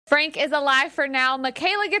Frank is alive for now.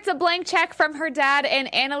 Michaela gets a blank check from her dad,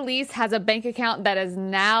 and Annalise has a bank account that is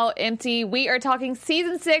now empty. We are talking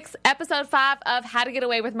Season 6, Episode 5 of How to Get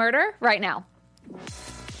Away with Murder right now.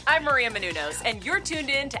 I'm Maria Menounos, and you're tuned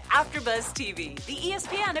in to AfterBuzz TV, the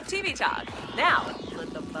ESPN of TV talk. Now, let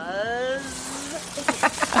the buzz...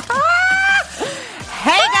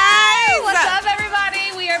 Hey, guys! What's up,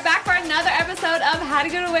 everybody? We are back for another episode of How to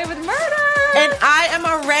Get Away with Murder. And I am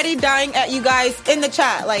already dying at you guys in the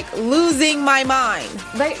chat, like losing my mind.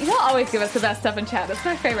 You'll always give us the best stuff in chat. That's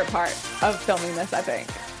my favorite part of filming this, I think.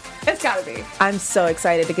 It's gotta be. I'm so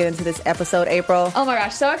excited to get into this episode, April. Oh my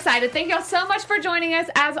gosh, so excited. Thank y'all so much for joining us.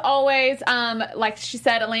 As always, like she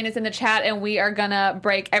said, Elena's in the chat, and we are gonna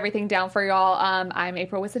break everything down for y'all. I'm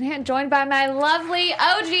April Wissenhant, joined by my lovely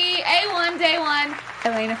OG, A1, Day 1,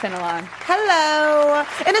 Elena Fenelon. Hello.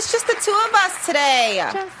 And it's just the two of us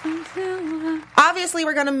today. Obviously,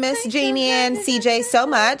 we're gonna miss Jamie and CJ so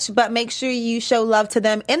much, but make sure you show love to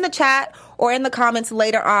them in the chat or in the comments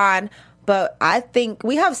later on. But I think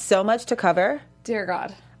we have so much to cover. Dear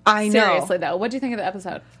God. I know. Seriously, though. What do you think of the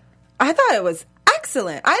episode? I thought it was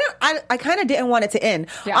excellent. I kind of didn't want it to end.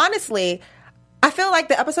 Yeah. Honestly, I feel like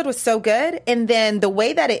the episode was so good, and then the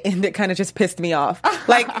way that it ended kind of just pissed me off.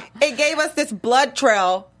 Like, it gave us this blood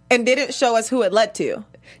trail and didn't show us who it led to.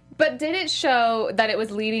 But did it show that it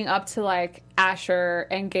was leading up to, like, Asher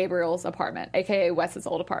and Gabriel's apartment, a.k.a. Wes's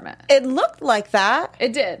old apartment? It looked like that.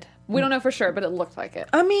 It did. We don't know for sure, but it looked like it.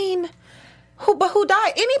 I mean... Who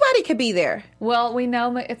died? Anybody could be there. Well, we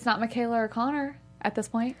know it's not Michaela or Connor at this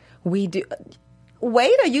point. We do.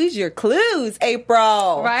 Way to use your clues,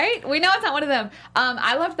 April. Right? We know it's not one of them.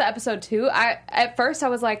 I loved the episode, too. At first, I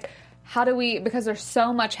was like, how do we... Because there's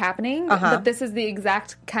so much happening, but this is the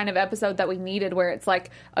exact kind of episode that we needed, where it's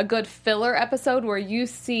like a good filler episode where you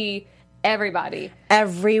see everybody.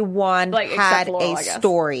 Everyone had Laurel, a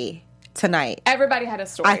story tonight. Everybody had a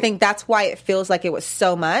story. I think that's why it feels like it was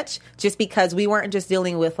so much, just because we weren't just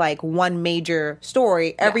dealing with like one major story.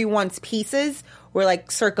 Yeah. Everyone's pieces were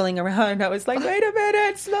like circling around. I was like, wait a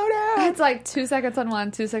minute, slow down. It's like 2 seconds on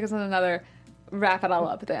one, 2 seconds on another. Wrap it all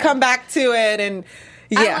up then. Come back to it, and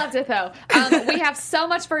yeah. I loved it though. We have so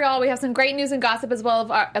much for y'all. We have some great news and gossip as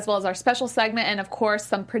well as our special segment, and of course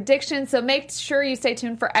some predictions. So make sure you stay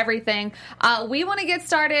tuned for everything. We want to get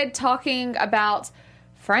started talking about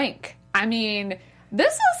Frank. I mean,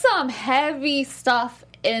 this is some heavy stuff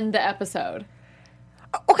in the episode.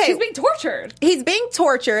 Okay. He's being tortured. He's being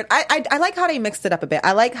tortured. I like how they mixed it up a bit.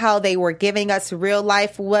 I like how they were giving us real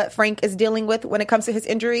life what Frank is dealing with when it comes to his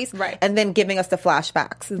injuries. Right. And then giving us the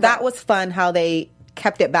flashbacks. That was fun how they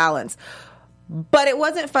kept it balanced. But it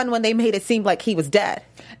wasn't fun when they made it seem like he was dead.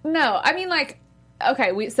 No. I mean, like,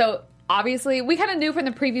 okay, so obviously we kind of knew from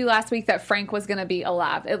the preview last week that Frank was going to be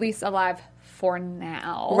alive. At least alive for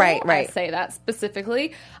now. Right. I say that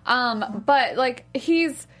specifically. But, like,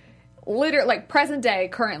 he's literally, like, present day,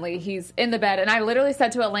 currently, he's in the bed. And I literally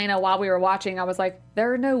said to Elena while we were watching, I was like,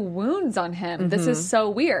 there are no wounds on him. Mm-hmm. This is so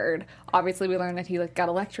weird. Obviously, we learned that he, like, got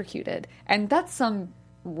electrocuted. And that's some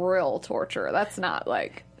real torture. That's not,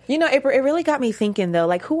 like... You know, April, it really got me thinking, though,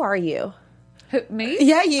 like, who are you? Me?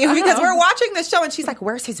 Yeah, you. Because we're watching this show, and she's like,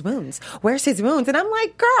 where's his wounds? Where's his wounds? And I'm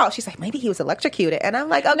like, girl. She's like, maybe he was electrocuted. And I'm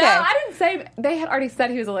like, okay. No, I didn't say... They had already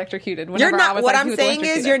said he was electrocuted. You're not... I was what like, I'm saying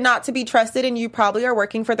is you're not to be trusted, and you probably are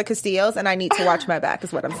working for the Castillos, and I need to watch my back,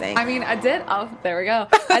 is what I'm saying. I mean, I did... Oh, there we go.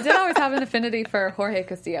 I did always have an affinity for Jorge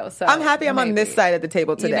Castillo, so... I'm happy I'm on this side of the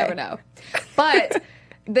table today. You never know. But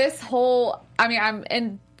this whole... I mean, I'm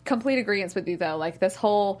in complete agreement with you, though. Like, this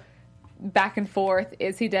whole back and forth,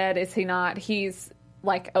 is he dead? Is he not? He's...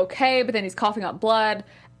 like, okay, but then he's coughing up blood.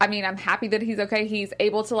 I mean, I'm happy that he's okay. He's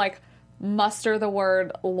able to, like, muster the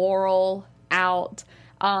word Laurel out.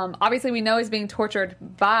 Obviously, we know he's being tortured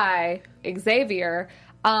by Xavier.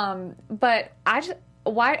 But I just...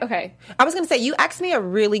 Why? Okay. I was going to say, you asked me a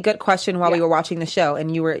really good question while we were watching the show,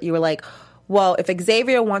 and you were like, well, if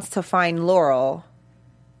Xavier wants to find Laurel,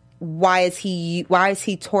 why is he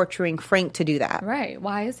torturing Frank to do that? Right.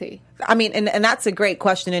 Why is he? I mean, and that's a great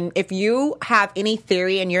question. And if you have any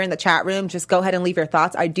theory and you're in the chat room, just go ahead and leave your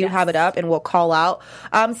thoughts. I do have it up, and we'll call out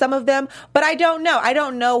some of them. But I don't know. I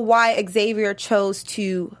don't know why Xavier chose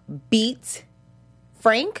to beat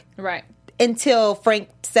Frank. Right. Until Frank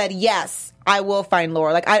said, yes, I will find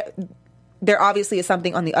Laura. Like, there obviously is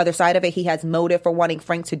something on the other side of it. He has motive for wanting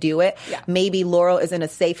Frank to do it. Yeah. Maybe Laurel is in a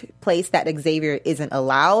safe place that Xavier isn't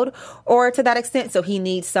allowed, or to that extent. So he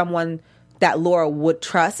needs someone that Laura would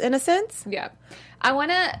trust, in a sense. Yeah. I want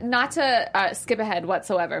to, not to skip ahead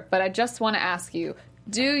whatsoever, but I just want to ask you,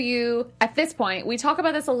 do you, at this point, we talk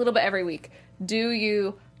about this a little bit every week, do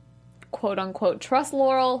you quote unquote trust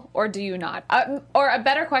Laurel, or do you not? Or a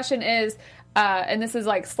better question is, and this is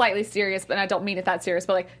like slightly serious, but I don't mean it that serious,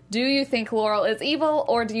 but like, do you think Laurel is evil,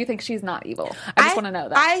 or do you think she's not evil? I just want to know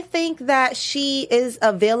that. I think that she is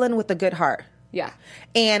a villain with a good heart. Yeah.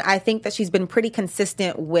 And I think that she's been pretty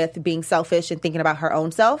consistent with being selfish and thinking about her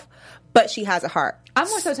own self, but she has a heart. I'm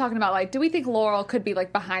more so talking about, like, do we think Laurel could be,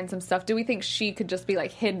 like, behind some stuff? Do we think she could just be,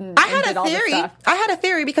 like, hidden I and had did a all this theory. stuff? I had a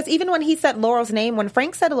theory because even when he said Laurel's name, when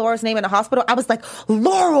Frank said Laurel's name in the hospital, I was like,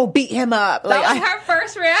 Laurel beat him up. Like, That was her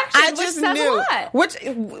first reaction, I which just says knew. a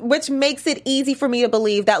lot. Which makes it easy for me to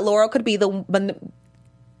believe that Laurel could be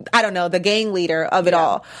I don't know, the gang leader of it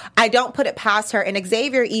all. I don't put it past her. And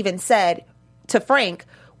Xavier even said to Frank,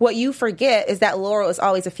 what you forget is that Laurel is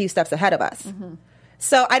always a few steps ahead of us. Mm-hmm.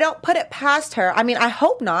 So I don't put it past her. I mean, I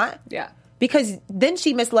hope not. Yeah. Because then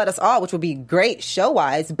she misled us all, which would be great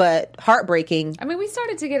show-wise, but heartbreaking. I mean, we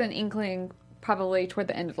started to get an inkling probably toward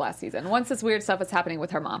the end of last season, once this weird stuff is happening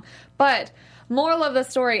with her mom. But moral of the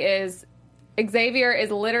story is Xavier is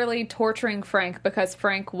literally torturing Frank because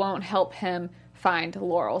Frank won't help him find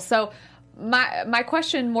Laurel. So my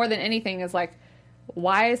question more than anything is, like,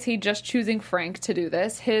 why is he just choosing Frank to do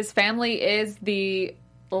this? His family is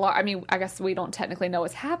I mean, I guess we don't technically know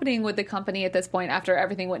what's happening with the company at this point after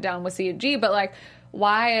everything went down with C&G, but, like,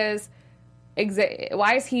 why is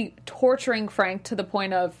he torturing Frank to the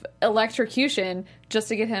point of electrocution just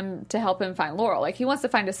to get him to help him find Laurel? Like, he wants to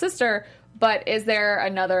find his sister, but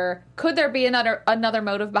could there be another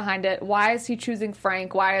motive behind it? Why is he choosing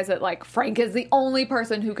Frank? Why is it like Frank is the only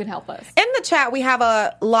person who can help us? In the chat, we have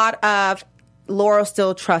a lot of Laurel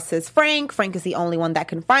still trusts Frank. Frank is the only one that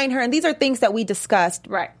can find her. And these are things that we discussed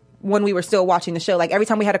when we were still watching the show. Like, every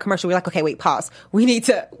time we had a commercial, we were like, okay, wait, pause. We need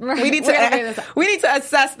to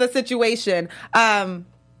assess the situation. So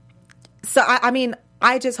I mean,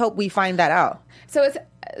 I just hope we find that out.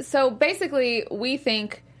 So basically, we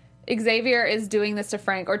think Xavier is doing this to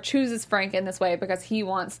Frank, or chooses Frank in this way because he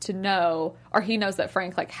wants to know, or he knows that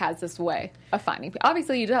Frank, like, has this way of finding people.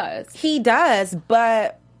 Obviously, he does. He does,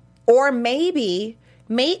 but... Or maybe,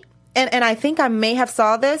 and I think I may have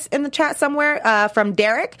saw this in the chat somewhere from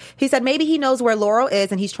Derek. He said maybe he knows where Laurel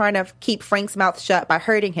is and he's trying to keep Frank's mouth shut by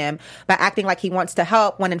hurting him, by acting like he wants to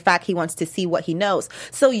help when in fact he wants to see what he knows.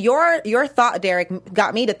 So your thought, Derek,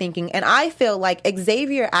 got me to thinking, and I feel like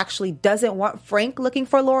Xavier actually doesn't want Frank looking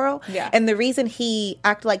for Laurel. Yeah. And the reason he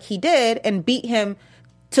acted like he did and beat him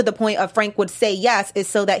to the point of Frank would say yes is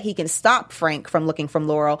so that he can stop Frank from looking from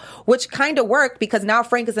Laurel, which kind of worked because now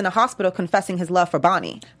Frank is in a hospital confessing his love for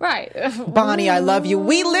Bonnie. Right. Bonnie, I love you.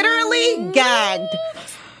 We literally gagged.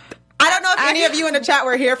 I don't know if any of you in the chat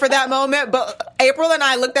were here for that moment, but April and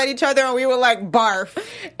I looked at each other and we were like, barf.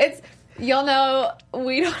 You'll know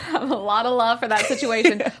we don't have a lot of love for that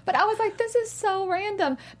situation. But I was like, this is so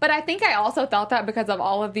random. But I think I also thought that because of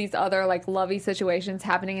all of these other, like, lovey situations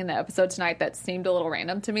happening in the episode tonight that seemed a little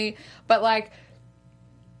random to me. But, like,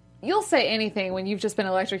 you'll say anything when you've just been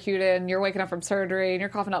electrocuted and you're waking up from surgery and you're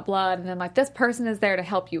coughing up blood, and then, like, this person is there to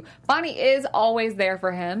help you. Bonnie is always there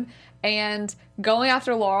for him. And going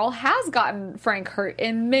after Laurel has gotten Frank hurt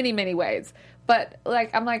in many, many ways. But,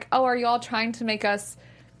 like, I'm like, oh, are you all trying to make us...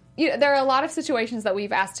 there are a lot of situations that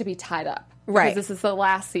we've asked to be tied up. Right. Because this is the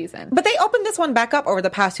last season. But they opened this one back up over the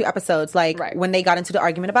past 2 episodes. Like, when they got into the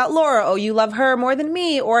argument about Laura, oh, you love her more than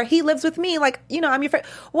me, or he lives with me, like, you know, I'm your friend.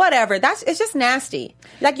 Whatever. It's just nasty.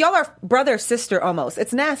 Like, y'all are brother, sister almost.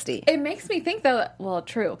 It's nasty. It makes me think that, well,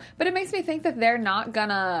 true. But it makes me think that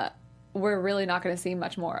we're really not gonna see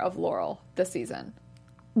much more of Laurel this season.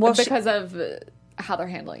 Well, because of how they're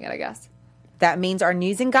handling it, I guess. That means our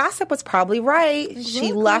news and gossip was probably right. Exactly.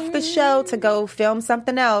 She left the show to go film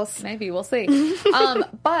something else. Maybe. We'll see.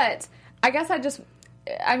 But I guess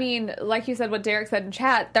I mean, like you said, what Derek said in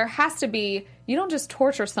chat, there has to be, you don't just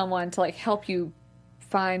torture someone to, like, help you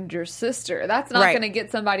find your sister. That's not going to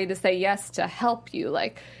get somebody to say yes to help you.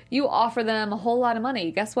 Like, you offer them a whole lot of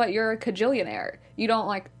money. Guess what? You're a cajillionaire. You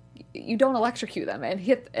don't electrocute them and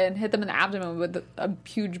hit them in the abdomen with a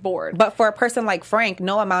huge board. But for a person like Frank,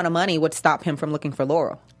 no amount of money would stop him from looking for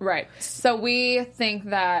Laurel. Right. So we think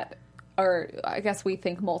that, or I guess we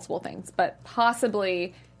think multiple things, but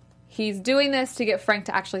possibly he's doing this to get Frank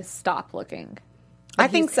to actually stop looking. I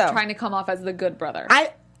think so. Trying to come off as the good brother.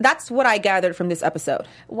 That's what I gathered from this episode.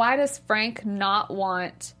 Why does Frank not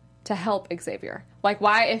want to help Xavier? Like,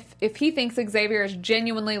 why, if he thinks Xavier is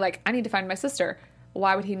genuinely like, I need to find my sister,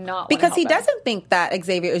 why would he not want to help Because he him? doesn't think that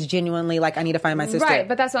Xavier is genuinely like, I need to find my sister. Right,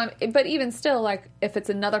 but that's what but even still, like, if it's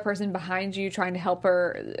another person behind you trying to help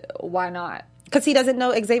her, why not? Because he doesn't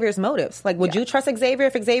know Xavier's motives. Like, would you trust Xavier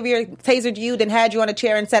if Xavier tasered you, then had you on a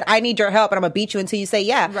chair and said, I need your help and I'm going to beat you until you say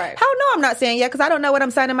yeah? Right. Hell no, I'm not saying yeah because I don't know what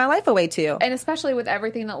I'm signing my life away to. And especially with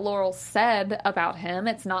everything that Laurel said about him,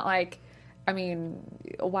 it's not like, I mean,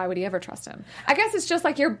 why would he ever trust him? I guess it's just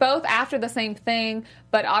like you're both after the same thing,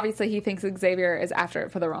 but obviously he thinks Xavier is after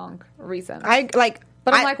it for the wrong reason.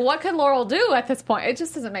 But I'm like, what could Laurel do at this point? It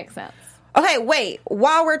just doesn't make sense. Okay, wait.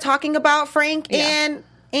 While we're talking about Frank and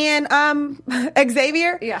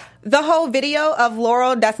Xavier, the whole video of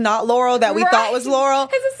Laurel that's not Laurel that we thought was Laurel.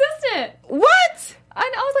 His assistant. What?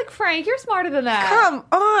 I was like, Frank, you're smarter than that. Come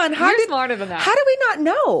on. You're smarter than that. How did we not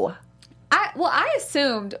know? I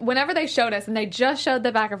assumed whenever they showed us and they just showed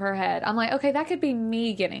the back of her head, I'm like, okay, that could be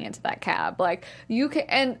me getting into that cab. Like, you can,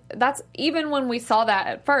 and that's, even when we saw that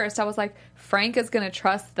at first, I was like, Frank is going to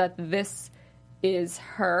trust that this is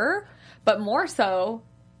her. But more so,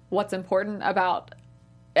 what's important about,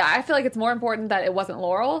 I feel like it's more important that it wasn't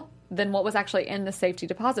Laurel than what was actually in the safety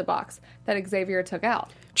deposit box that Xavier took out.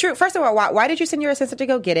 True. First of all, why did you send your assistant to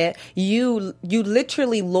go get it? You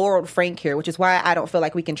literally Laureled Frank here, which is why I don't feel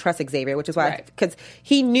like we can trust Xavier, which is why, because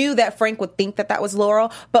he knew that Frank would think that was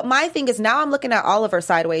Laurel. But my thing is, now I'm looking at Oliver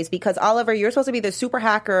sideways, because Oliver, you're supposed to be the super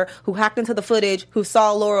hacker who hacked into the footage, who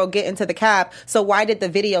saw Laurel get into the cab. So why did the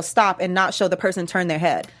video stop and not show the person turn their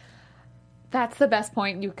head? That's the best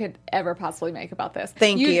point you could ever possibly make about this.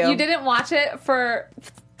 Thank you. You didn't watch it for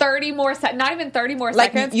 30 more seconds, not even 30 more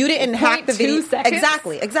seconds. You didn't hack the video. Seconds.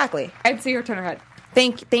 Exactly. I'd see her turn her head.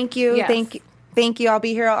 Thank you. Yes. Thank you. I'll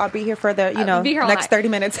be here for the, next 30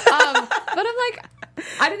 minutes. But I'm like,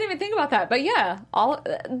 I didn't even think about that. But yeah,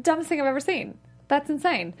 dumbest thing I've ever seen. That's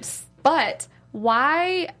insane. But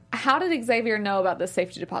how did Xavier know about the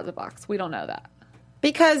safety deposit box? We don't know that.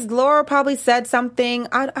 Because Laura probably said something.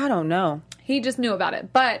 I don't know. He just knew about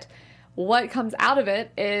it. But what comes out of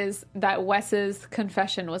it is that Wes's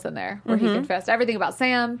confession was in there, where he confessed everything about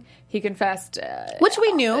Sam. He confessed... which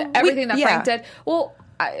we knew. Everything that Frank did. Well,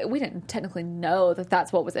 we didn't technically know that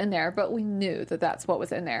that's what was in there, but we knew that that's what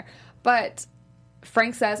was in there. But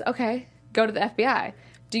Frank says, okay, go to the FBI.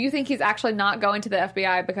 Do you think he's actually not going to the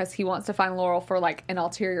FBI because he wants to find Laurel for, like, an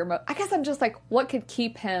ulterior motive? I guess I'm just like, what could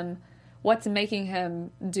keep him... What's making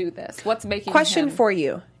him do this? What's making Question for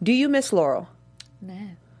you. Do you miss Laurel? No.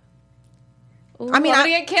 I mean, I'm going to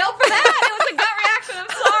get killed for that. It was a gut reaction. I'm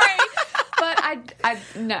sorry. But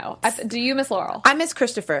no. Do you miss Laurel? I miss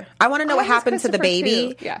Christopher. I want to know what happened to the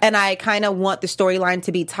baby. Yeah. And I kind of want the storyline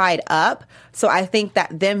to be tied up. So I think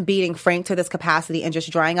that them beating Frank to this capacity and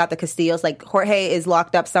just drying out the Castillos, like Jorge is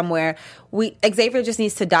locked up somewhere. Xavier just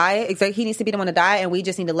needs to die. He needs to be the one to die, and we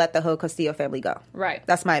just need to let the whole Castillo family go. Right.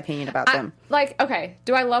 That's my opinion about them. Okay,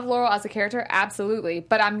 do I love Laurel as a character? Absolutely.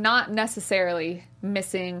 But I'm not necessarily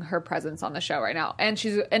missing her presence on the show right now. And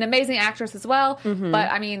she's an amazing actress as well. Mm-hmm.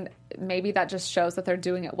 But I mean, maybe that just shows that they're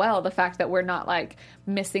doing it well. The fact that we're not like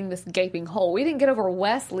missing this gaping hole. We didn't get over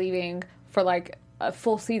Wes leaving for like a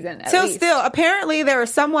full season at least. Still, apparently there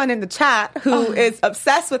is someone in the chat who is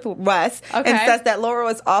obsessed with Wes and says that Laurel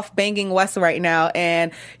is off banging Wes right now.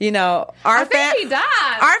 And, our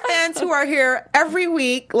fans who are here every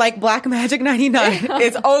week, like Black Magic 99,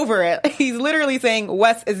 is over it. He's literally saying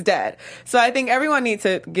Wes is dead. So I think everyone needs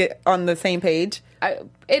to get on the same page.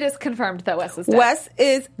 It is confirmed that Wes is dead. Wes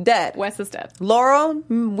is dead. Wes is dead. Laurel,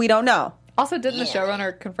 we don't know. Also, didn't the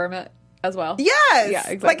showrunner confirm it as well? Yes. Yeah,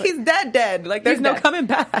 exactly. Like, he's dead. Like, there's no coming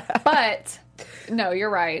back. But, no,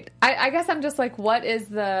 you're right. I guess I'm just like, what's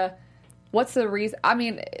the reason? I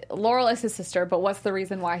mean, Laurel is his sister, but what's the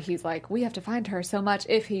reason why he's like, we have to find her so much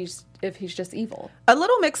if he's just evil? A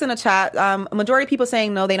little mix in the chat. Majority of people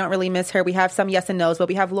saying no, they don't really miss her. We have some yes and no's, but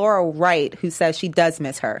we have Laurel Wright who says she does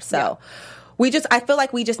miss her. So I feel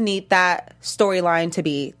like we just need that storyline to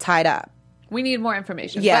be tied up. We need more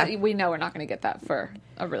information. Yeah. But we know we're not going to get that for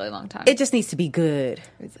a really long time. It just needs to be good.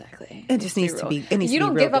 Exactly. It just needs to be. You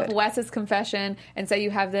don't give up Wes's confession and say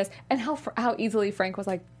you have this, and how easily Frank was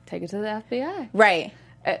like, take it to the FBI. Right.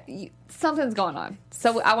 Something's going on.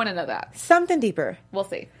 So I want to know that. Something deeper. We'll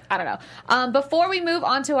see. I don't know. Before we move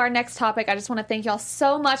on to our next topic, I just want to thank y'all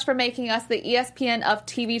so much for making us the ESPN of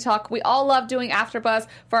TV talk. We all love doing AfterBuzz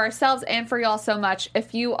for ourselves and for y'all so much.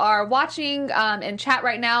 If you are watching in chat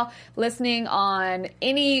right now, listening on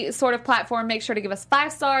any sort of platform, make sure to give us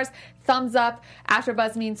 5 stars. Thumbs up.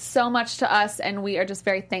 AfterBuzz means so much to us, and we are just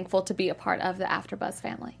very thankful to be a part of the AfterBuzz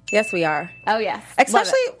family. Yes, we are. Oh, yes.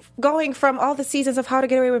 Especially going from all the seasons of How to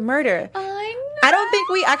Get Away with Murder. I know. I don't think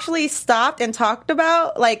we actually stopped and talked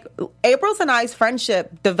about, like, April's and I's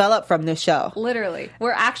friendship developed from this show. Literally.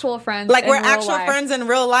 We're actual friends. Like, we're in real actual life. friends in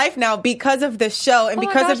real life now because of this show and Oh my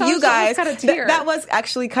because gosh, of I you was guys. almost gonna tear. That was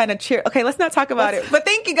actually kind of cheer. Okay, let's not talk about it. But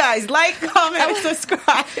thank you guys. Like, comment, and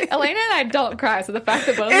subscribe. Elena and I don't cry, so the fact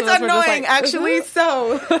that both It's of us were just annoying, like, actually.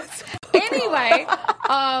 So, Anyway,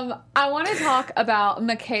 I want to talk about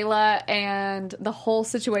Michaela and the whole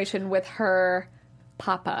situation with her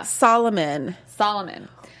papa, Solomon.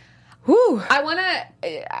 Whew.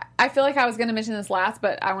 I feel like I was going to mention this last,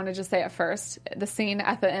 but I want to just say it first. The scene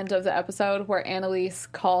at the end of the episode where Annalise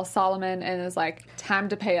calls Solomon and is like, time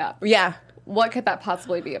to pay up. Yeah. What could that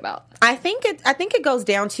possibly be about? I think it goes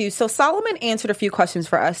down to, so Solomon answered a few questions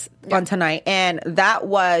for us on tonight, and that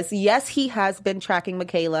was, yes, he has been tracking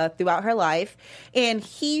Michaela throughout her life, and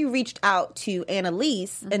he reached out to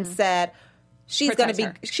Annalise and said, she's going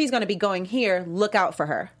to be going here, look out for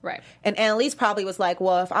her. Right. And Annalise probably was like,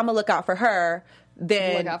 well, if I'm going to look out for her,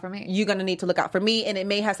 then Look out for me. you're going to need to look out for me, and it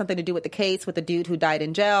may have something to do with the case with the dude who died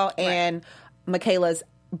in jail and Michaela's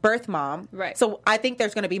birth mom. Right. So I think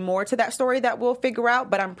there's going to be more to that story that we'll figure out,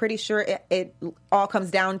 but I'm pretty sure it all comes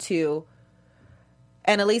down to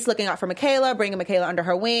Annalise looking out for Michaela, bringing Michaela under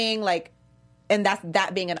her wing, like, and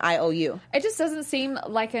that being an IOU. It just doesn't seem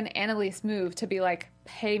like an Annalise move to be like,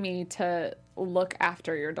 pay me to look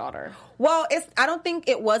after your daughter. Well, I don't think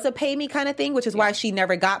it was a pay me kind of thing, which is why she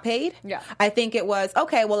never got paid. Yeah. I think it was,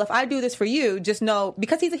 okay, well, if I do this for you, just know,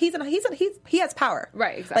 because he has power.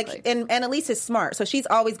 Right, exactly. Like, and Annalise is smart, so she's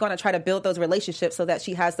always going to try to build those relationships so that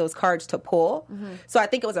she has those cards to pull. Mm-hmm. So I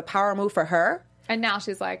think it was a power move for her. And now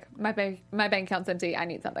she's like, my bank account's empty. I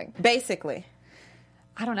need something. Basically.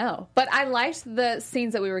 I don't know. But I liked the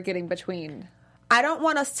scenes that we were getting between. I don't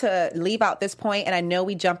want us to leave out this point, and I know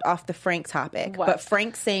we jumped off the Frank topic, What? but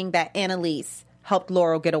Frank saying that Annalise helped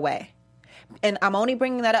Laurel get away. And I'm only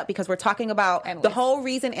bringing that up because we're talking about Annalise. the whole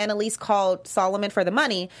reason Annalise called Solomon for the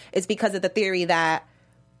money is because of the theory that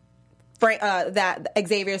that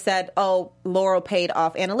Xavier said, oh, Laurel paid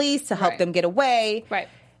off Annalise to help Right. them get away. Right.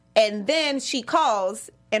 And then she calls,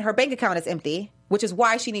 and her bank account is empty, which is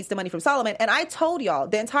why she needs the money from Solomon. And I told y'all,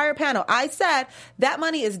 the entire panel, I said, that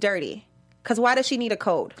money is dirty. Because why does she need a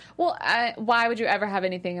code? Well, why would you ever have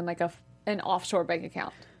anything in like an offshore bank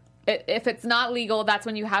account? If it's not legal, that's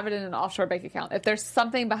when you have it in an offshore bank account. If there's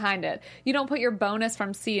something behind it, you don't put your bonus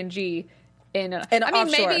from C&G in I mean, offshore.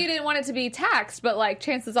 maybe you didn't want it to be taxed, but like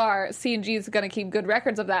chances are C&G is going to keep good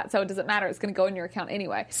records of that, so it doesn't matter. It's going to go in your account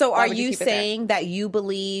anyway. So Why are would you keep it there? saying that you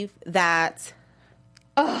believe that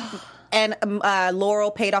and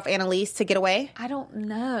Laurel paid off Annalise to get away? I don't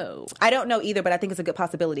know. I don't know either, but I think it's a good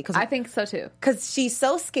possibility. I think so too. Because she's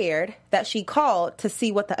so scared that she called to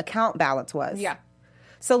see what the account balance was. Yeah.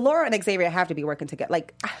 So Laura and Xavier have to be working together.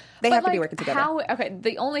 Like, they have to be working together.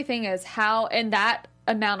 The only thing is how, in that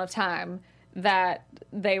amount of time that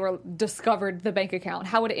they were discovered the bank account,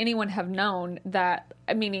 how would anyone have known that,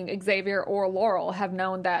 meaning Xavier or Laurel, have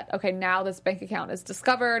known that, okay, now this bank account is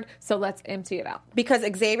discovered, so let's empty it out? Because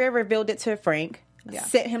Xavier revealed it to Frank,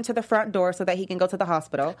 sent him to the front door so that he can go to the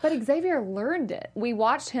hospital. But Xavier learned it. We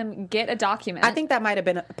watched him get a document. I think that might have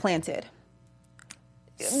been planted.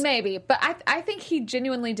 Maybe, but I think he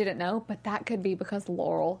genuinely didn't know, but that could be because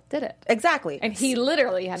Laurel did it. Exactly. And he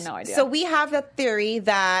literally had no idea. So we have the theory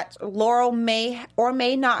that Laurel may or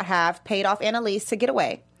may not have paid off Annalise to get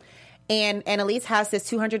away. And Annalise has this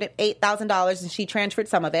 $208,000 and she transferred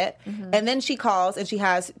some of it. Mm-hmm. And then she calls and she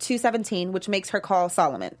has $217,000, which makes her call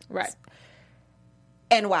Solomon. Right.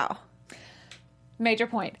 And wow. Major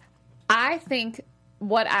point. I think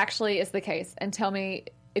what actually is the case, and tell me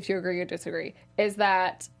if you agree or disagree, is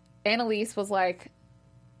that Annalise was like,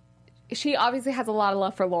 she obviously has a lot of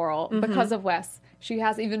love for Laurel because of Wes. She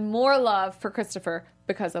has even more love for Christopher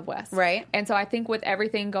because of Wes. Right. And so I think with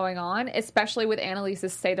everything going on, especially with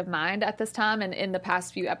Annalise's state of mind at this time and in the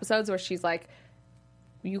past few episodes where she's like,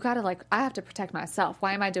 you gotta I have to protect myself.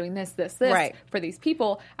 Why am I doing this right. for these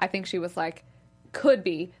people? I think she was like, could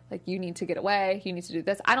be like, you need to get away. You need to do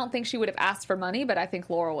this. I don't think she would have asked for money, but I think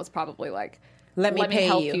Laurel was probably like, let me pay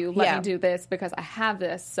help you. you. Let me do this because I have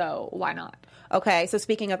this. So why not? Okay. So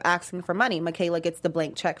speaking of asking for money, Michaela gets the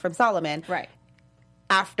blank check from Solomon. Right.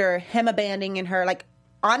 After him abandoning her. Like,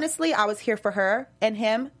 honestly, I was here for her and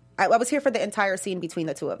him. I was here for the entire scene between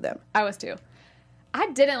the two of them. I was too.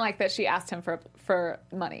 I didn't like that she asked him for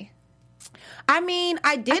money. I mean,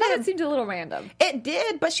 I I did thought it seemed a little random. It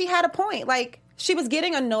did, but she had a point. Like, she was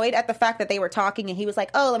getting annoyed at the fact that they were talking, and he was like,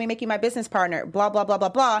 oh, let me make you my business partner, blah, blah, blah, blah,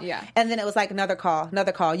 blah. Yeah. And then it was like, another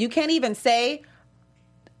call. You can't even say,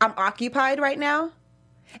 I'm occupied right now.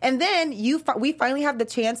 And then we finally have the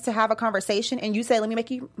chance to have a conversation, and you say, "Let me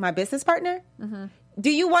make you my business partner." Mm-hmm. Do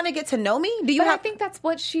you want to get to know me? Do you? I think that's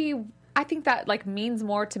what I think that like means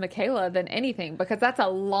more to Michaela than anything, because that's a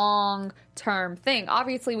long-term thing.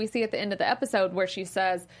 Obviously, we see at the end of the episode where she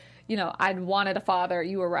says, you know, I wanted a father.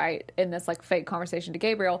 You were right, in this like fake conversation to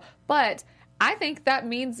Gabriel. But I think that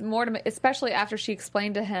means more to me, especially after she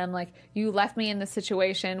explained to him, like, you left me in this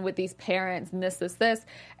situation with these parents and this.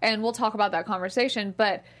 And we'll talk about that conversation.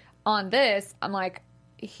 But on this, I'm like,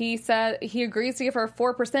 he said he agrees to give her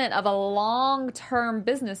 4% of a long-term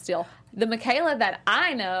business deal. The Michaela that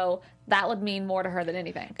I know, that would mean more to her than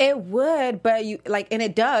anything. It would, but and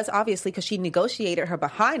it does, obviously, because she negotiated her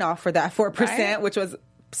behind off for that 4%, right? Which was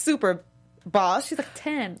super boss. She's like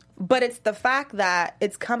 10. But it's the fact that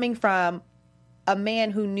it's coming from a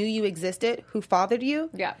man who knew you existed, who fathered you.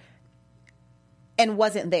 Yeah. And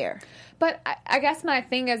wasn't there. But I guess my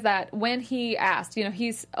thing is that when he asked, you know,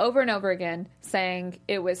 he's over and over again saying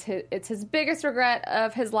it's his biggest regret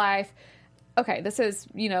of his life. Okay, this is,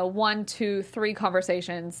 you know, 1, 2, 3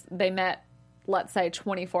 conversations. They met, let's say,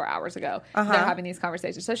 24 hours ago. They're having these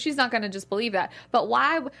conversations. So she's not going to just believe that. But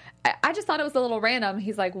why? I just thought it was a little random.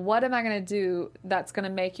 He's like, what am I going to do that's going to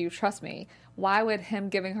make you trust me? Why would him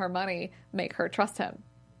giving her money make her trust him?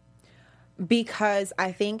 Because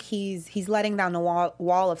I think he's letting down the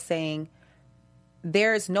wall of saying,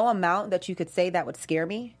 there's no amount that you could say that would scare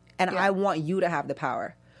me, and I want you to have the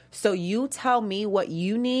power. So you tell me what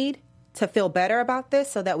you need to feel better about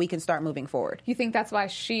this so that we can start moving forward. You think that's why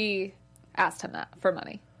she asked him that, for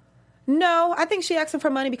money? No, I think she asked him for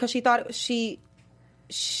money because she thought she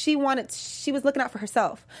was looking out for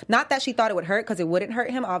herself. Not that she thought it would hurt, because it wouldn't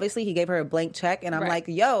hurt him. Obviously, he gave her a blank check, and I'm like,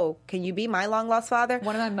 yo, can you be my long lost father?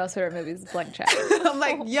 One of my most favorite movies is Blank Check. I'm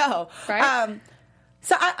like, yo. Right?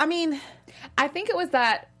 So, I mean, I think it was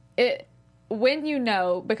that when you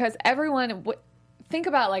know, because everyone, think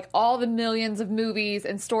about like all the millions of movies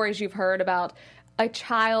and stories you've heard about a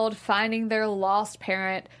child finding their lost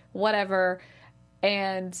parent, whatever,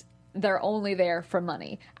 and they're only there for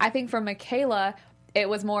money. I think for Michaela, it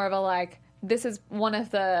was more of a like, this is one of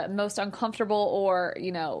the most uncomfortable or,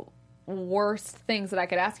 you know, worst things that I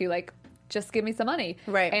could ask you. Like, just give me some money.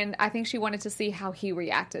 Right. And I think she wanted to see how he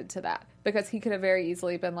reacted to that, because he could have very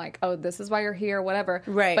easily been like, oh, this is why you're here, whatever.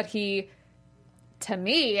 Right. But he, to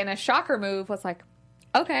me, in a shocker move, was like,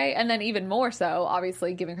 okay. And then even more so,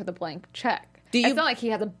 obviously, giving her the blank check. It's not like he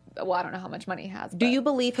has well, I don't know how much money he has. Do you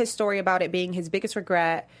believe his story about it being his biggest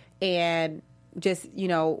regret and just, you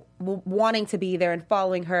know, wanting to be there and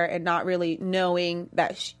following her and not really knowing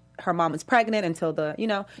that her mom is pregnant until do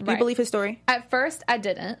you believe his story? At first, I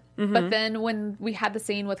didn't. Mm-hmm. But then when we had the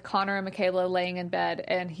scene with Connor and Michaela laying in bed,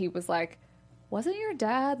 and he was like, wasn't your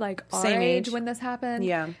dad like our same age when this happened?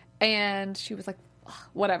 Yeah. And she was like,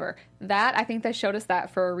 whatever. That, I think they showed us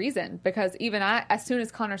that for a reason, because even as soon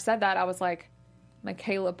as Connor said that, I was like,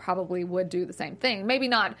 Michaela probably would do the same thing. Maybe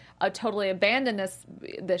not totally abandon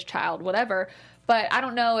this child, whatever. But I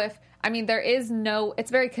don't know if, I mean,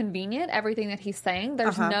 it's very convenient, everything that he's saying.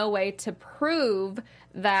 There's no way to prove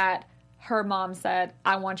that her mom said,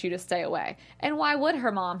 I want you to stay away. And why would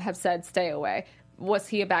her mom have said stay away? Was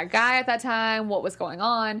he a bad guy at that time? What was going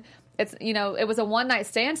on? It's, you know, it was a one-night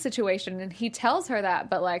stand situation, and he tells her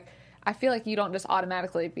that. But, like, I feel like you don't just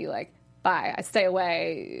automatically be like, bye, I stay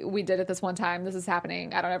away. We did it this one time. This is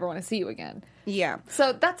happening. I don't ever want to see you again. Yeah.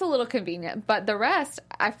 So that's a little convenient. But the rest,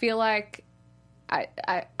 I feel like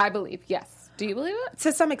I believe, yes. Do you believe it?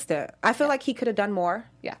 To some extent. I feel like he could have done more.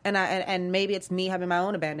 Yeah. And maybe it's me having my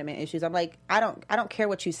own abandonment issues. I'm like, I don't care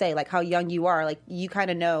what you say, like how young you are. Like, you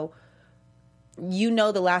kind of know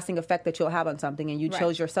the lasting effect that you'll have on something, and you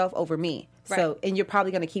chose yourself over me. Right. So, and you're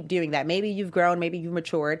probably going to keep doing that. Maybe you've grown, maybe you've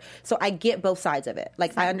matured. So I get both sides of it.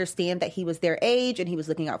 Like, I understand that he was their age and he was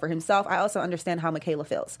looking out for himself. I also understand how Michaela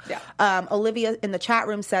feels. Yeah. Olivia in the chat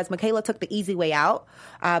room says Michaela took the easy way out.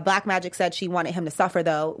 Black Magic said she wanted him to suffer,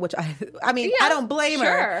 though, which I mean, I don't blame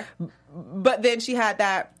her. But then she had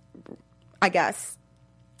that, I guess,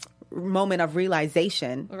 moment of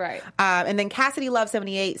realization. Right. And then Cassidy Love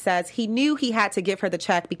 78 says he knew he had to give her the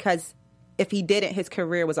check because if he didn't, his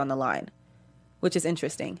career was on the line, which is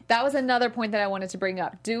interesting. That was another point that I wanted to bring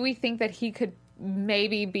up. Do we think that he could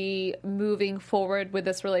maybe be moving forward with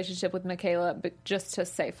this relationship with Michaela, but just to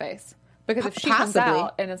save face? Because if she comes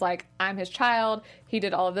out and is like, I'm his child, he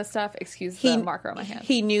did all of this stuff, excuse the marker on my hand.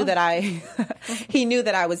 He knew that he knew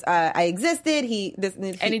that I existed. And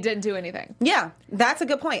he didn't do anything. Yeah, that's a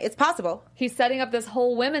good point. It's possible. He's setting up this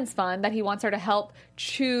whole women's fund that he wants her to help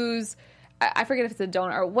choose I forget if it's a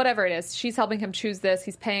donor or whatever it is. She's helping him choose this.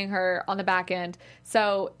 He's paying her on the back end.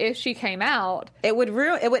 So if she came out, it would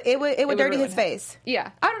dirty his face. Yeah.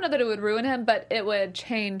 I don't know that it would ruin him, but it would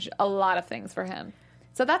change a lot of things for him.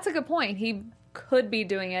 So that's a good point. He could be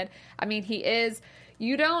doing it. I mean, he is.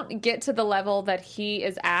 You don't get to the level that he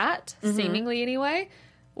is at, seemingly anyway,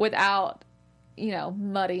 without,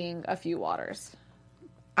 muddying a few waters.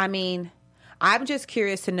 I mean, I'm just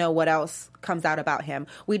curious to know what else comes out about him.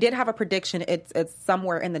 We did have a prediction. It's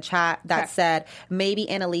somewhere in the chat that said maybe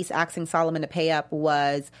Annalise asking Solomon to pay up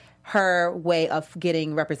was her way of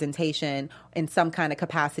getting representation in some kind of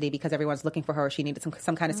capacity because everyone's looking for her. She needed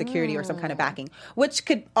some kind of security or some kind of backing, which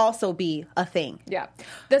could also be a thing. Yeah.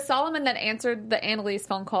 The Solomon that answered the Annalise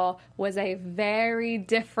phone call was a very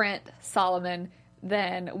different Solomon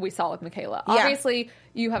than we saw with Michaela. Yeah. Obviously,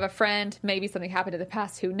 you have a friend, maybe something happened in the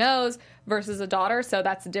past, who knows, versus a daughter, so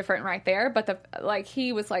that's different right there. But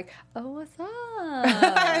he was like, oh, what's up?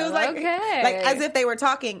 It was like, okay. Like as if they were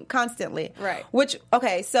talking constantly. Right.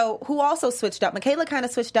 So who also switched up? Michaela kind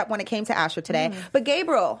of switched up when it came to Asher today. But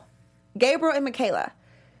Gabriel and Michaela,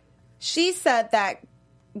 she said that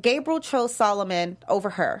Gabriel chose Solomon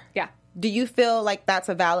over her. Yeah. Do you feel like that's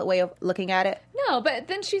a valid way of looking at it? No, but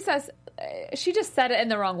then she says, she just said it in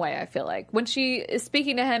the wrong way, I feel like. When she is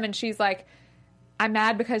speaking to him and she's like, I'm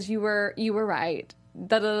mad because you were right.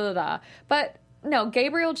 Da da da da. But no,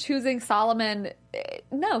 Gabriel choosing Solomon,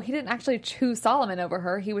 no, he didn't actually choose Solomon over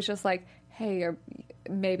her. He was just like, hey,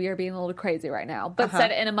 maybe you're being a little crazy right now. But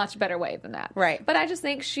said it in a much better way than that. Right. But I just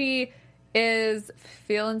think she is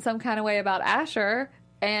feeling some kind of way about Asher,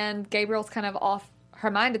 and Gabriel's kind of off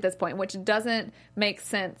her mind at this point, which doesn't make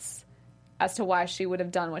sense as to why she would have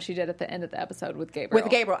done what she did at the end of the episode with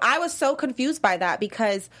Gabriel. I was so confused by that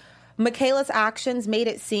because Michaela's actions made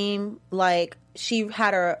it seem like she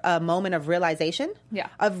had a moment of realization. Yeah.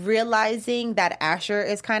 Of realizing that Asher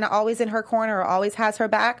is kind of always in her corner or always has her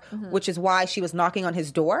back, which is why she was knocking on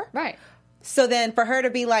his door. Right. So then for her to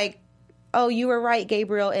be like, oh, you were right,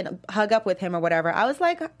 Gabriel, and hug up with him or whatever, I was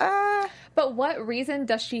like, But what reason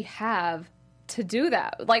does she have to do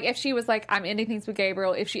that? Like, if she was like, I'm ending things with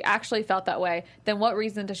Gabriel, if she actually felt that way, then what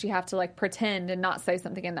reason does she have to pretend and not say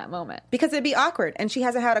something in that moment? Because it'd be awkward, and she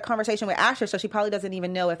hasn't had a conversation with Asher, so she probably doesn't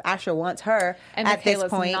even know if Asher wants her and at Michaela's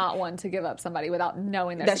this point. Not one to give up somebody without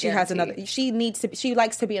knowing that she has another. She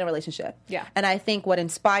likes to be in a relationship. Yeah. And I think what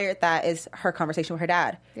inspired that is her conversation with her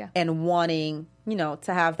dad. Yeah. And wanting,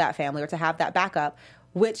 to have that family or to have that backup,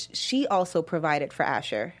 which she also provided for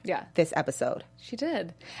Asher. Yeah. This episode. She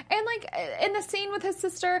did. And in the scene with his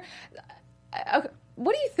sister,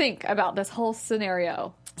 what do you think about this whole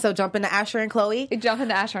scenario? So jump into Asher and Chloe.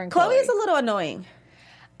 Chloe is a little annoying.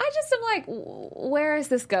 I just am like, where is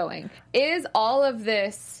this going? Is all of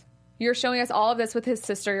this, you're showing us all of this with his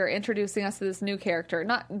sister, you're introducing us to this new character,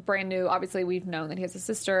 not brand new, obviously we've known that he has a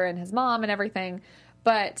sister and his mom and everything,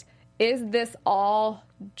 but is this all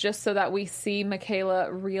just so that we see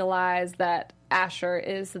Michaela realize that Asher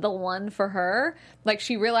is the one for her? Like,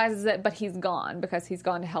 she realizes it, but he's gone because he's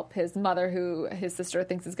gone to help his mother, who his sister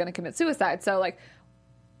thinks is going to commit suicide. So,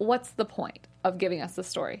 what's the point of giving us the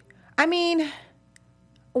story? I mean,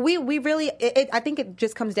 we really, I think it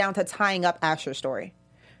just comes down to tying up Asher's story.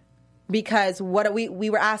 Because we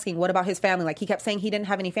were asking, what about his family? Like, he kept saying he didn't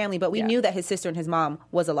have any family, but we knew that his sister and his mom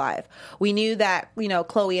was alive. We knew that,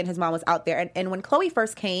 Chloe and his mom was out there. And when Chloe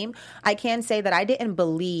first came, I can say that I didn't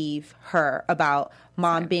believe her about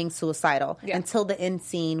mom being suicidal until the end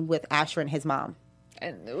scene with Asher and his mom.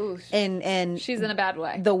 And she's in a bad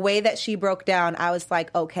way. The way that she broke down, I was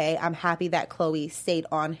like, okay, I'm happy that Chloe stayed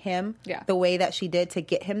on him the way that she did to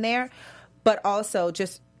get him there. But also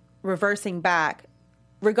just reversing back,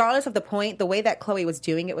 regardless of the point, the way that Chloe was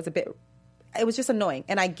doing it was just annoying.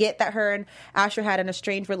 And I get that her and Asher had an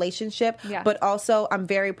estranged relationship, but also I'm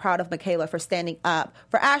very proud of Michaela for standing up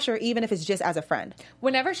for Asher, even if it's just as a friend.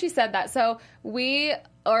 Whenever she said that, so we,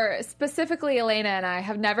 or specifically Elena and I,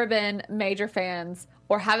 have never been major fans,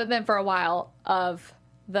 or haven't been for a while, of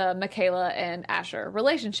the Michaela and Asher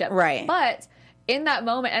relationship. Right. But in that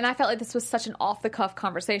moment, and I felt like this was such an off-the-cuff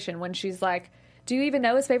conversation when she's like, do you even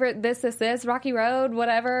know his favorite this, Rocky Road,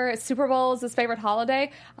 whatever, Super Bowl is his favorite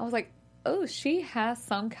holiday? I was like, oh, she has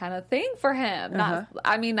some kind of thing for him. Not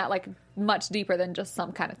much deeper than just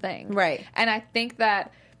some kind of thing. Right. And I think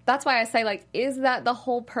that's why I say, is that the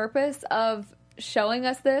whole purpose of showing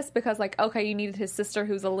us this? Because, okay, you needed his sister,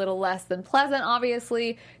 who's a little less than pleasant,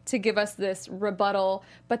 obviously, to give us this rebuttal.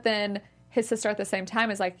 But then his sister at the same time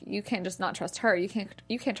is like, you can't just not trust her. You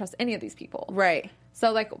can't trust any of these people. Right.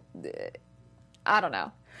 So, I don't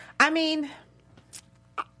know. I mean,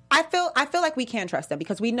 I feel like we can trust them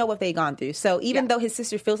because we know what they've gone through. So even though his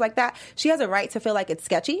sister feels like that, she has a right to feel like it's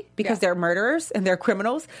sketchy because they're murderers and they're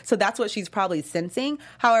criminals. So that's what she's probably sensing.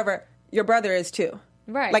 However, your brother is too.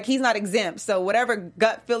 Right. Like, he's not exempt. So whatever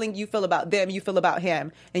gut feeling you feel about them, you feel about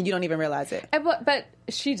him, and you don't even realize it. But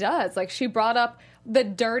she does. Like, she brought up the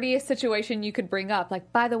dirtiest situation you could bring up.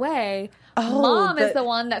 Like, by the way, Mom is the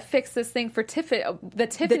one that fixed this thing for the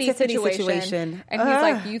Tiffany situation. And he's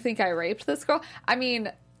like, you think I raped this girl? I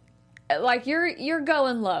mean, like, you're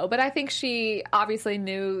going low. But I think she obviously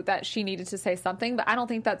knew that she needed to say something, but I don't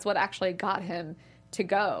think that's what actually got him to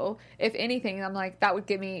go. If anything, I'm like, that would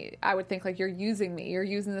get me, I would think, like, you're using me. You're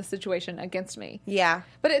using the situation against me. Yeah.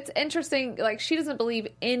 But it's interesting, like, she doesn't believe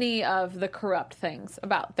any of the corrupt things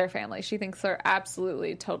about their family. She thinks they're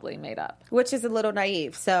absolutely, totally made up. Which is a little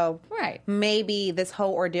naive. So right. Maybe this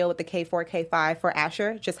whole ordeal with the K4, K5 for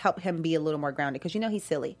Asher just helped him be a little more grounded because, he's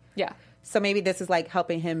silly. Yeah. So maybe this is, like,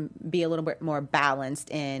 helping him be a little bit more balanced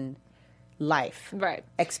in life. Right.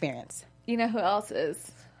 Experience. You know who else is...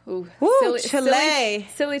 Ooh,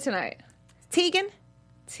 silly tonight.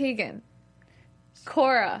 Tegan.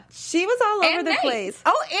 Cora. She was all over the place.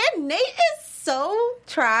 Oh, and Nate is so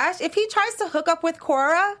trash. If he tries to hook up with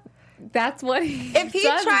Cora, that's what he if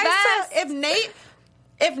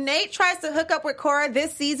Nate tries to hook up with Cora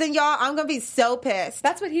this season, y'all, I'm gonna be so pissed.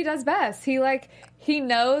 That's what he does best. He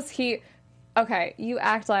knows okay, you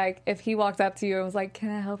act like if he walked up to you and was like, "Can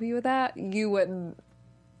I help you with that?" You wouldn't.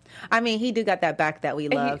 I mean, he do got that back that we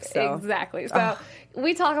love. So exactly. So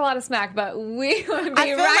we talk a lot of smack, but we would be I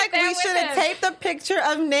feel right like there we with should have taped a picture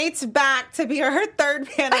of Nate's back to be her third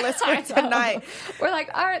panelist for tonight. We're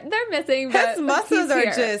like, all right, they're missing, but his muscles are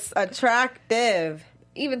just attractive.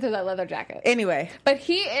 Even through that leather jacket. Anyway. But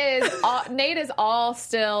he is, Nate is all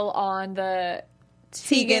still on the...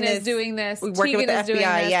 Tegan is doing this. Working with the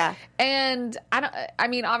FBI, yeah. And I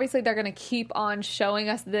mean, obviously they're going to keep on showing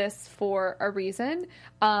us this for a reason.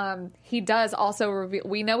 He does also reveal,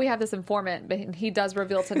 we know we have this informant, but he does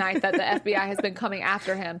reveal tonight that the FBI has been coming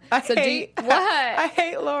after him. I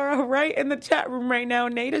hate Laura right in the chat room right now.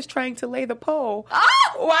 Nate is trying to lay the pole.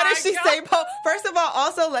 Oh, why does she say pole? First of all,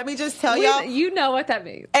 also, let me just tell y'all. You know what that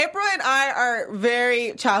means. April and I are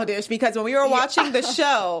very childish because when we were watching the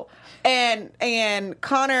show, and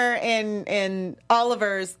Connor and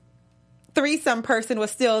Oliver's threesome person was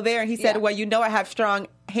still there, and he said, well, I have strong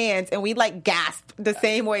hands, and we gasped the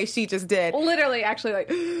same way she just did. Literally, actually,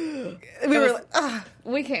 we were like, ugh.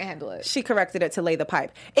 We can't handle it. She corrected it to lay the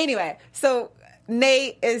pipe. Anyway, so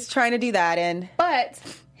Nate is trying to do that, but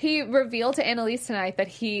he revealed to Annalise tonight that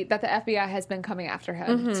the FBI has been coming after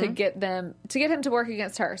him to get him to work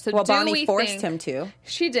against her. So Bonnie forced him to.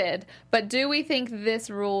 She did, but do we think this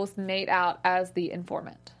rules Nate out as the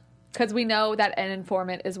informant? Because we know that an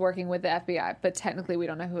informant is working with the FBI, but technically we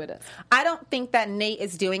don't know who it is. I don't think that Nate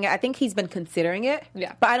is doing it. I think he's been considering it.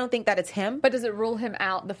 Yeah. But I don't think that it's him. But does it rule him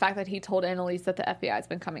out, the fact that he told Annalise that the FBI has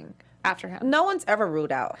been coming after him? No one's ever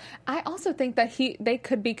ruled out. I also think that they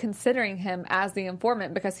could be considering him as the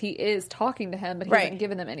informant because he is talking to him, but he hasn't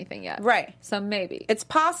given them anything yet. Right. So maybe. It's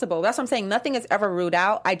possible. That's what I'm saying. Nothing is ever ruled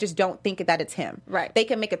out. I just don't think that it's him. Right. They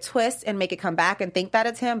can make a twist and make it come back and think that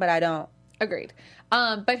it's him, but I don't. Agreed.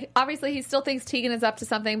 But obviously he still thinks Tegan is up to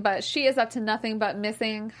something, but she is up to nothing but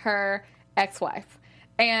missing her ex-wife.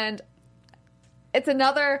 And it's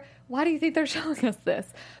another, why do you think they're showing us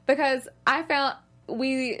this? Because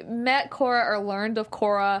we met Cora or learned of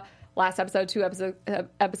Cora last episode, 2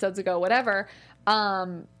 episodes ago, whatever.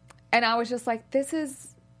 And I was just like, this is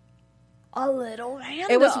a little random.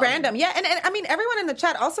 It was random. Yeah. And I mean, everyone in the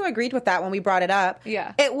chat also agreed with that when we brought it up.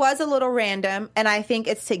 Yeah. It was a little random. And I think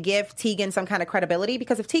it's to give Tegan some kind of credibility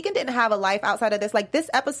because if Tegan didn't have a life outside of this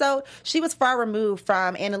episode, she was far removed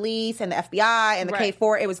from Annalise and the FBI and the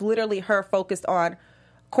K4. It was literally her focused on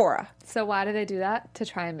Cora. So why did they do that? To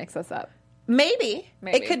try and mix us up. Maybe.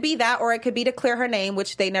 It could be that, or it could be to clear her name,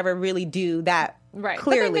 which they never really do that clearly.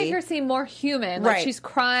 But they make her seem more human. Like she's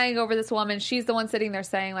crying over this woman. She's the one sitting there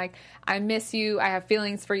saying, like, I miss you, I have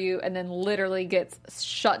feelings for you, and then literally gets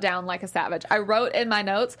shut down like a savage. I wrote in my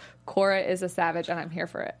notes, Cora is a savage, and I'm here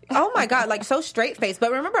for it. Oh my God, like so straight-faced.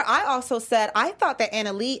 But remember, I also said, I thought that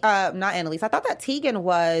I thought that Tegan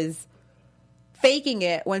was faking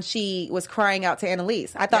it when she was crying out to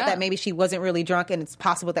Annalise. I thought that maybe she wasn't really drunk and it's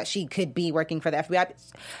possible that she could be working for the FBI.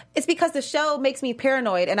 It's because the show makes me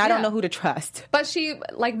paranoid and I don't know who to trust. But she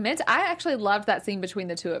I actually loved that scene between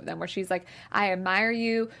the two of them where she's like, I admire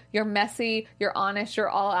you, you're messy, you're honest, you're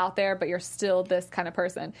all out there, but you're still this kind of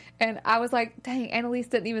person. And I was like, dang, Annalise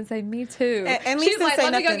didn't even say me too. Annalise she was like,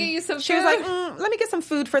 let me go get you some food. She was like, let me get some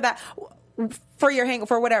food for that. for your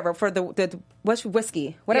for whatever, for the what's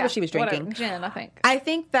whiskey, whatever she was drinking. Whatever, gin, I think. I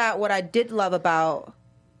think that what I did love about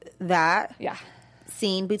that Yeah.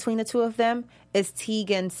 scene between the two of them is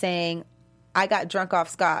Tegan saying, I got drunk off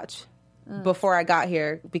scotch before I got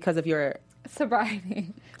here because of your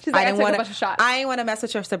Sobriety. She's like, I took a bunch of shots. I didn't want to mess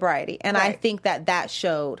with your sobriety. And I think that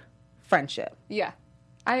showed friendship. Yeah.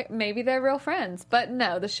 Maybe they're real friends, but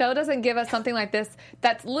no, the show doesn't give us something like this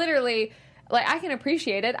that's literally, like, I can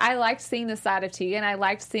appreciate it. I liked seeing this side of Tegan. I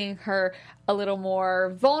liked seeing her a little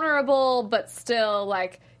more vulnerable, but still,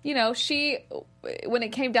 like, you know, when it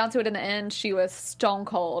came down to it in the end, she was stone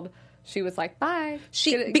cold. She was like, bye.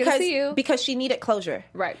 Good to see you. Because she needed closure.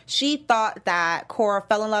 Right. She thought that Cora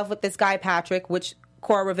fell in love with this guy, Patrick, which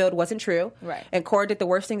Cora revealed wasn't true. Right. And Cora did the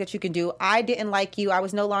worst thing that you can do. I didn't like you. I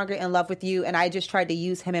was no longer in love with you. And I just tried to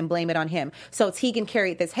use him and blame it on him. So Tegan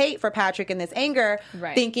carried this hate for Patrick and this anger,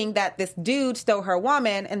 thinking that this dude stole her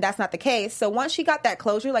woman. And that's not the case. So once she got that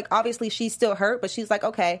closure, like, obviously she's still hurt, but she's like,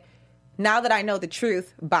 okay, now that I know the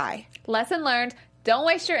truth, bye. Lesson learned. Don't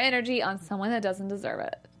waste your energy on someone that doesn't deserve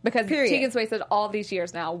it. Because Tegan's wasted all these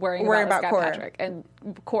years now worrying about this guy, Cora. Patrick. And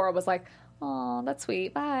Cora was like, oh, that's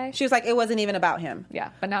sweet. Bye. She was like, it wasn't even about him. Yeah,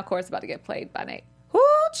 but now Cora's about to get played by Nate. Whoo,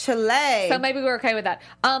 Chile. So maybe we're okay with that.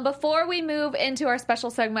 Before we move into our special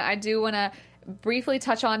segment, I do want to briefly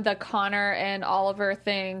touch on the Connor and Oliver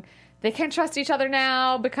thing. They can't trust each other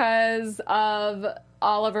now because of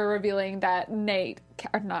Oliver revealing that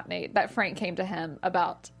that Frank came to him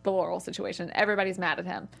about the Laurel situation. Everybody's mad at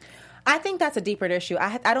him. I think that's a deeper issue.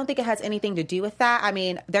 I don't think it has anything to do with that. I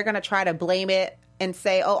mean, they're going to try to blame it and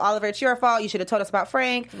say, oh, Oliver, it's your fault. You should have told us about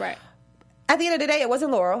Frank. Right. At the end of the day, it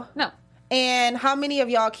wasn't Laurel. No. And how many of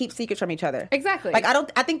y'all keep secrets from each other? Exactly. Like,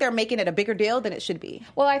 I think they're making it a bigger deal than it should be.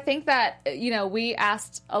 Well, I think that, you know, we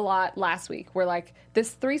asked a lot last week. We're like, this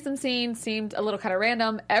threesome scene seemed a little kind of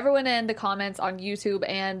random. Everyone in the comments on YouTube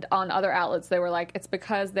and on other outlets, they were like, it's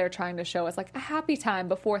because they're trying to show us, like, a happy time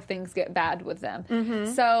before things get bad with them.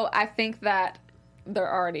 Mm-hmm. So I think that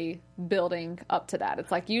they're already building up to that.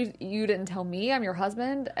 It's like, you didn't tell me I'm your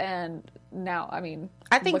husband, and now, I mean,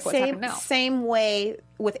 I think look what's happened now. same way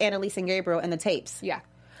with Annalise and Gabriel and the tapes. Yeah.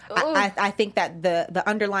 I think that the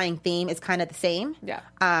underlying theme is kind of the same. Yeah.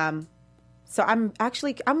 So I'm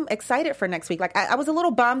excited for next week. Like, I was a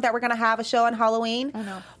little bummed that we're going to have a show on Halloween. I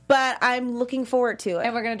know. But I'm looking forward to it.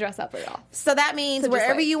 And we're going to dress up for y'all. So that means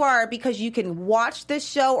wherever you are, because you can watch this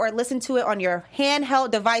show or listen to it on your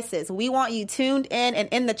handheld devices, we want you tuned in and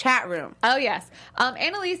in the chat room. Oh, yes.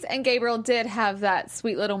 Annalise and Gabriel did have that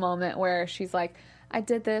sweet little moment where she's like, I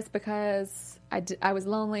did this because I was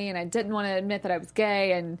lonely and I didn't want to admit that I was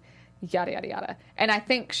gay and yada, yada, yada. And I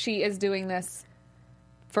think she is doing this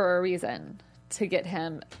for a reason, to get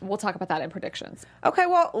him. We'll talk about that in predictions. Okay,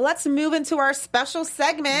 well, let's move into our special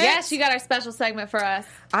segment. Yes, you got our special segment for us.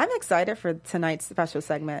 I'm excited for tonight's special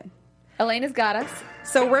segment. Elena's got us.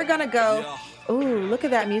 So we're going to go... Ooh, look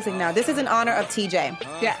at that music now. This is in honor of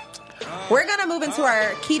TJ. Yeah. We're going to move into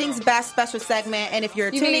our Keating's Best special segment, and if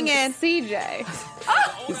you're tuning in... CJ.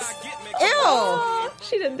 Ew! Oh,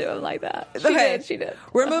 she didn't do him like that. She did.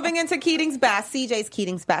 We're moving into Keating's Best, CJ's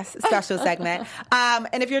Keating's Best special segment.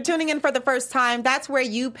 And if you're tuning in for the first time, that's where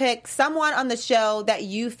you pick someone on the show that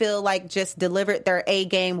you feel like just delivered their A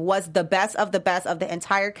game, was the best of the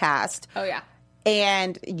entire cast. Oh, yeah.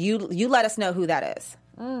 And you let us know who that is.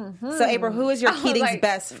 Mm-hmm. So, April, who is your Keating's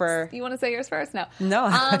Best for... You want to say yours first? No. No,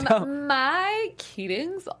 I don't. My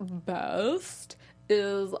Keating's Best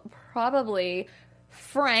is probably...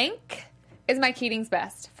 Frank is my Keating's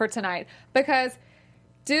Best for tonight because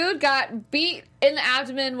dude got beat in the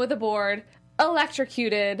abdomen with a board,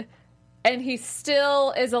 electrocuted, and he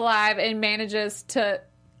still is alive and manages to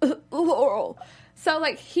Laurel. So,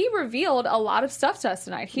 like, he revealed a lot of stuff to us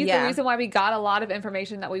tonight. He's the reason why we got a lot of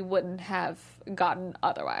information that we wouldn't have gotten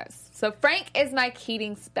otherwise. So, Frank is my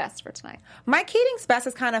Keating's Best for tonight. My Keating's Best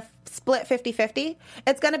is kind of split 50-50.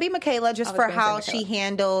 It's going to be Michaela just for how she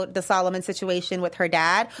handled the Solomon situation with her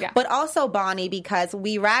dad. Yeah. But also Bonnie, because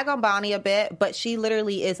we rag on Bonnie a bit, but she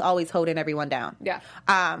literally is always holding everyone down. Yeah.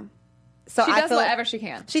 So she does whatever she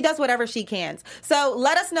can. She does whatever she can. So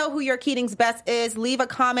let us know who your Keating's Best is. Leave a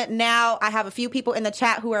comment now. I have a few people in the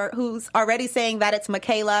chat who's already saying that it's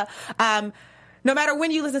Michaela. No matter when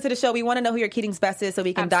you listen to the show, we want to know who your Keating's Best is so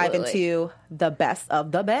we can dive into the best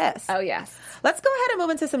of the best. Oh, yes. Let's go ahead and move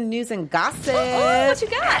into some news and gossip. Oh, what you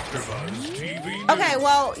got? Okay,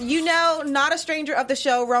 well, you know, not a stranger of the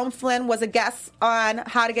show, Rome Flynn was a guest on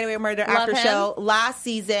How to Get Away with Murder After Show last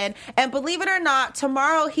season. And believe it or not,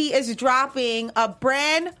 tomorrow he is dropping a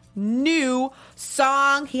brand new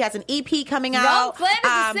song. He has an EP coming Rome out. Flynn is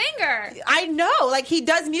a singer. I know, like, he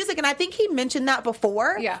does music, and I think he mentioned that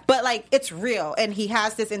before. Yeah. But, like, it's real, and he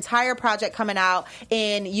has this entire project coming out,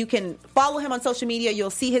 and you can follow him on social media. You'll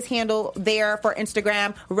see his handle there for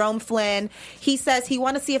Instagram, Rome Flynn. He says he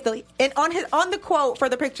want to see if and on the quote for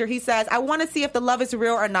the picture, he says, "I want to see if the love is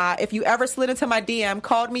real or not. If you ever slid into my DM,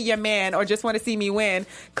 called me your man, or just want to see me win,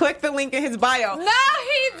 click the link in his bio." No,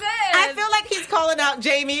 he did. I feel like he's calling out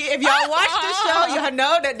Jamie. If y'all watch the show, y'all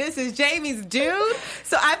know that this is Jamie's dude.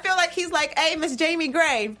 So I feel like he's like, "Hey, Miss Jamie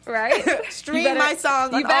Gray, right? Stream my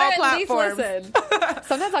song on all platforms." Listen.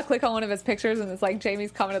 Sometimes I'll click on one of his pictures and it's like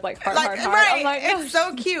Jamie's commented like heart. Right. I'm like, it's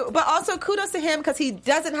so cute. But also kudos to him because he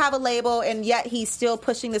doesn't have a label and yet he's still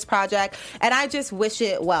pushing this project. And I just wish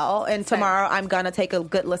it well. And tomorrow I'm going to take a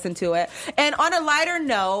good listen to it. And on a lighter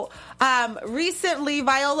note, recently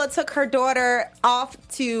Viola took her daughter off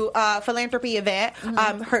to a philanthropy event.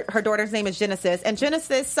 Her daughter's name is Genesis. And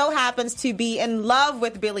Genesis so happens to be in love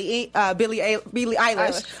with Billie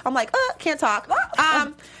Eilish. I'm like, can't talk.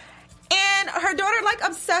 And her daughter, like,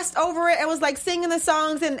 obsessed over it and was, like, singing the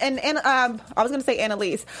songs. And I was going to say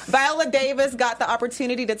Annalise. Viola Davis got the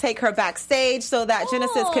opportunity to take her backstage so that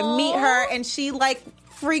Genesis could meet her. And she, like,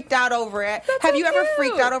 freaked out over it. Have you ever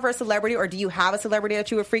freaked out over a celebrity, or do you have a celebrity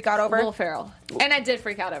that you would freak out over? Will Ferrell. And I did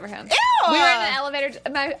freak out over him. Ew! We were in an elevator.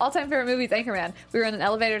 My all-time favorite movie is Anchorman. We were in an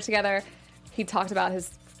elevator together. He talked about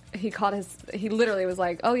he literally was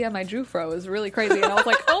like, "Oh yeah, my Drew fro is really crazy," and I was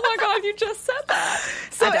like, "Oh my god, you just said that."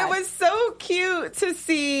 So it was so cute to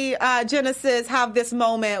see Genesis have this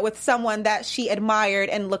moment with someone that she admired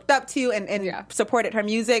and looked up to and supported her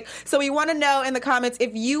music. So we want to know in the comments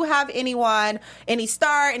if you have anyone, any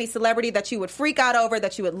star, any celebrity that you would freak out over,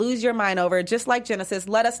 that you would lose your mind over, just like Genesis.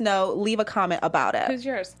 Let us know. Leave a comment about it. Who's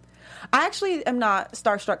yours? I actually am not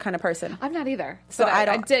starstruck kind of person. I'm not either. So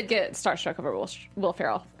I did get starstruck over Will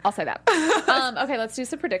Ferrell. I'll say that. Okay, let's do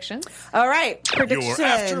some predictions. All right. Predictions. Your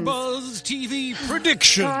AfterBuzz TV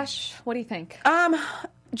prediction. Josh, what do you think?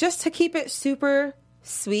 Just to keep it super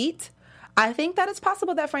sweet, I think that it's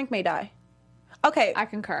possible that Frank may die. Okay. I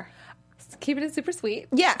concur. Keeping it super sweet.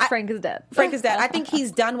 Yeah. Frank is dead. Frank is dead. I think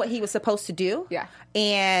he's done what he was supposed to do. Yeah.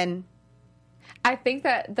 And I think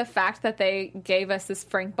that the fact that they gave us this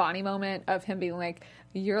Frank Bonnie moment of him being like,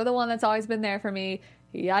 "You're the one that's always been there for me,"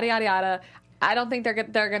 yada, yada, yada. I don't think they're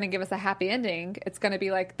going to give us a happy ending. It's going to be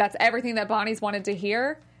like, that's everything that Bonnie's wanted to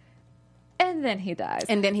hear. And then he dies.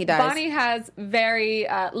 Bonnie has very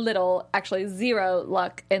little, actually zero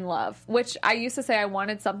luck in love, which I used to say I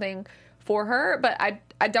wanted something for her, but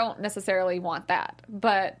I don't necessarily want that.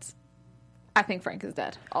 But I think Frank is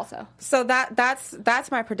dead also. So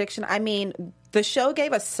that's my prediction. I mean, the show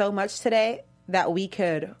gave us so much today that we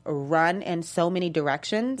could run in so many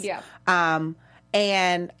directions. Yeah.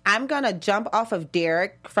 And I'm going to jump off of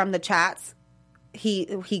Derek from the chats. He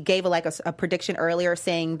gave a prediction earlier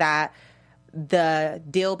saying that the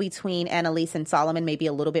deal between Annalise and Solomon may be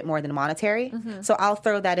a little bit more than monetary. Mm-hmm. So I'll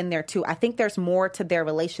throw that in there too. I think there's more to their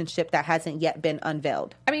relationship that hasn't yet been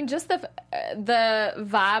unveiled. I mean, just the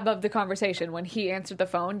vibe of the conversation when he answered the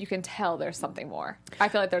phone, you can tell there's something more. I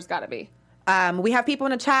feel like there's got to be. We have people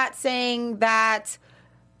in the chat saying that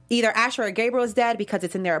either Asher or Gabriel is dead because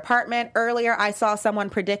it's in their apartment. Earlier, I saw someone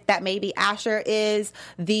predict that maybe Asher is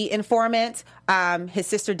the informant. His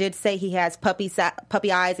sister did say he has puppy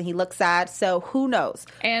eyes and he looks sad. So who knows?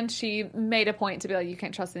 And she made a point to be like, you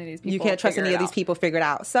can't trust any of these people. You can't trust any of these people figured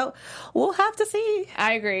out. So we'll have to see.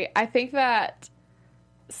 I agree. I think that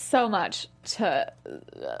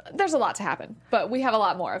there's a lot to happen, but we have a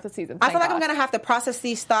lot more of the season. I feel like I'm going to have to process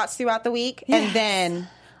these thoughts throughout the week, and then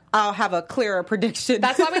I'll have a clearer prediction.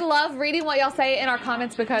 That's why we love reading what y'all say in our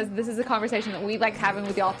comments, because this is a conversation that we like having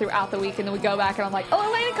with y'all throughout the week, and then we go back and I'm like, oh,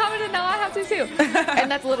 Elena commented, now I have to too. And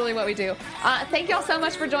that's literally what we do. Thank y'all so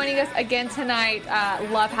much for joining us again tonight.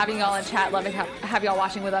 Love having y'all in chat. Love to have y'all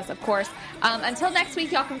watching with us, of course. Until next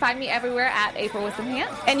week, y'all can find me everywhere at April with some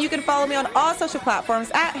hands. And you can follow me on all social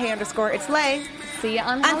platforms at @hey_it's_lay. See you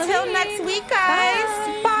on Halloween. Until next week,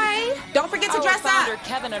 guys. Bye. Don't forget to dress founder, up.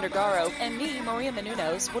 Kevin Undergaro, and me, Maria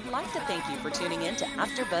Menounos, would like to thank you for tuning in to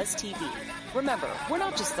AfterBuzz TV. Remember, we're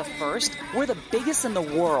not just the first, we're the biggest in the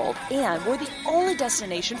world, and we're the only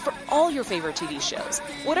destination for all your favorite TV shows.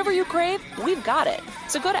 Whatever you crave, we've got it.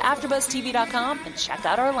 So go to AfterBuzzTV.com and check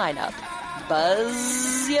out our lineup.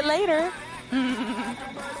 Buzz you later.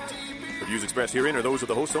 The views expressed herein are those of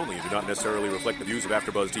the hosts only and do not necessarily reflect the views of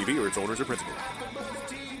AfterBuzz TV or its owners or principals.